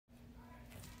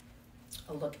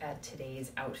a look at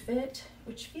today's outfit,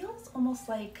 which feels almost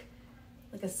like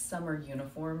a summer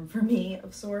uniform for me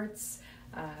of sorts.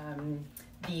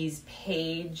 These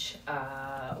Paige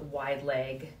wide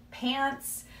leg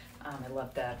pants. I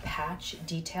love the patch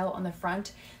detail on the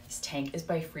front. This tank is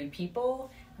by Free People,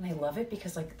 and I love it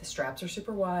because like the straps are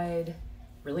super wide,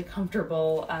 really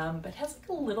comfortable, but has like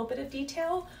a little bit of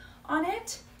detail on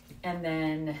it. And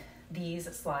then these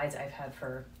slides I've had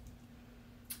for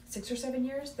 6 or 7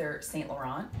 years. They're Saint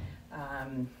Laurent.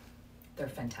 They're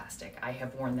fantastic. I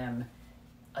have worn them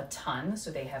a ton, so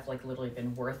they have like literally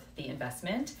been worth the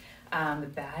investment. The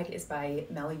bag is by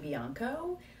Melly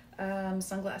Bianco.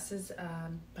 Sunglasses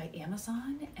by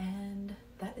Amazon, and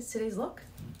that is today's look.